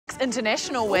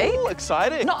International Week. Ooh,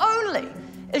 exciting. Not only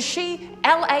is she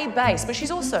LA-based, but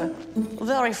she's also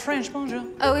very French. Bonjour.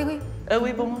 Oh, oui, oui. Oh,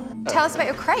 oui, bon. Tell us about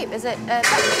your crepe. Is it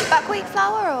buckwheat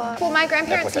flour or? Well, my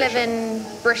grandparents live in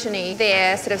Brittany.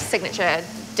 Their sort of signature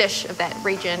dish of that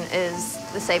region is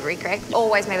the savoury crepe,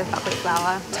 always made with buckwheat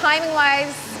flour.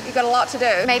 Timing-wise, you've got a lot to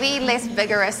do. Maybe less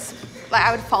vigorous. Like,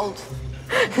 I would fold.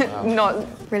 Wow. Not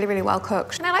really, really well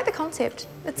cooked. And I like the concept.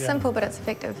 It's simple, but it's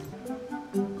effective.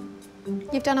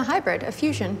 You've done a hybrid, a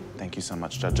fusion. Thank you so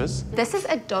much, judges. This is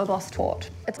a Dobos torte.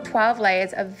 It's 12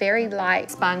 layers of very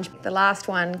light sponge. The last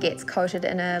one gets coated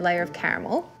in a layer of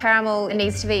caramel. Caramel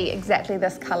needs to be exactly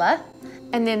this colour.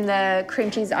 And then the cream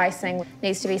cheese icing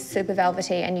needs to be super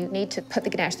velvety, and you need to put the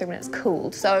ganache through when it's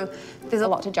cooled. So there's a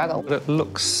lot to juggle. But it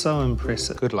looks so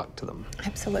impressive. Good luck to them.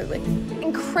 Absolutely.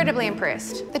 Incredibly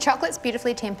impressed. The chocolate's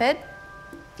beautifully tempered,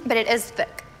 but it is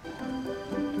thick.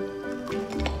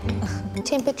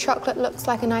 Tempered chocolate looks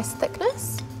like a nice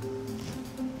thickness.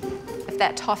 If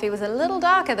that toffee was a little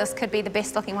darker, this could be the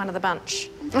best looking one of the bunch.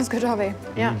 That's good toffee.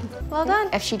 Yeah. Well done.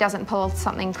 If she doesn't pull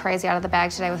something crazy out of the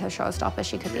bag today with her showstopper,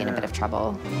 she could be in a bit of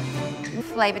trouble.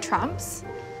 Flavour trumps.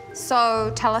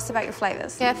 So tell us about your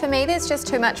flavours. Yeah, for me, there's just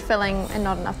too much filling and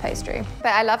not enough pastry.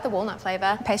 But I love the walnut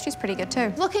flavour. Pastry's pretty good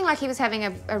too. Looking like he was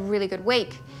having a really good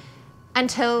week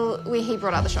until he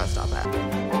brought out the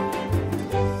showstopper.